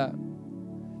deserve that,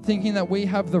 thinking that we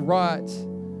have the right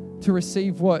to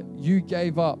receive what you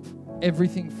gave up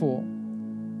everything for.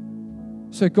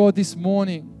 So God, this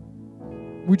morning,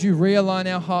 would you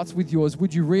realign our hearts with yours?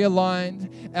 Would you realign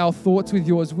our thoughts with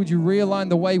yours? Would you realign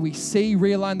the way we see,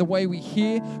 realign the way we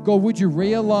hear? God, would you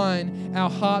realign our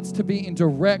hearts to be in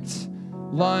direct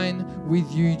line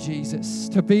with you, Jesus?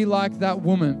 To be like that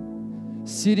woman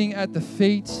sitting at the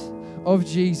feet of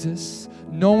Jesus,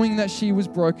 knowing that she was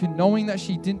broken, knowing that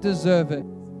she didn't deserve it.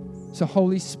 So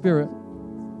Holy Spirit,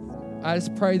 I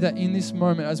just pray that in this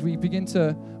moment, as we begin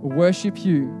to worship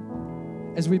you,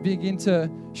 as we begin to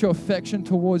show affection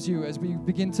towards you, as we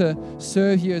begin to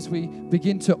serve you, as we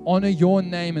begin to honor your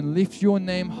name and lift your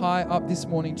name high up this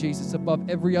morning, Jesus, above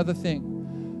every other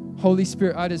thing. Holy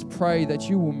Spirit, I just pray that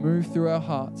you will move through our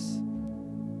hearts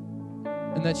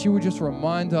and that you will just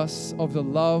remind us of the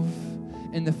love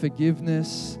and the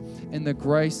forgiveness and the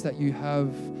grace that you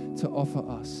have to offer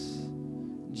us.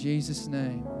 In Jesus'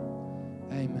 name,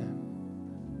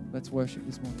 amen. Let's worship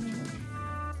this morning, church.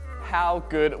 How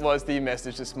good was the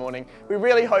message this morning? We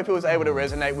really hope it was able to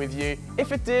resonate with you.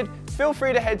 If it did, feel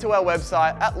free to head to our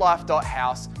website at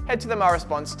life.house, head to the My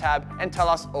Response tab and tell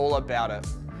us all about it.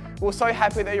 We're so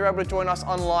happy that you're able to join us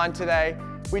online today.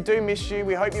 We do miss you.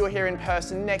 We hope you're here in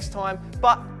person next time.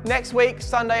 But next week,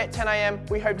 Sunday at 10 a.m,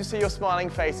 we hope to see your smiling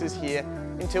faces here.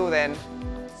 Until then,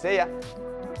 see ya.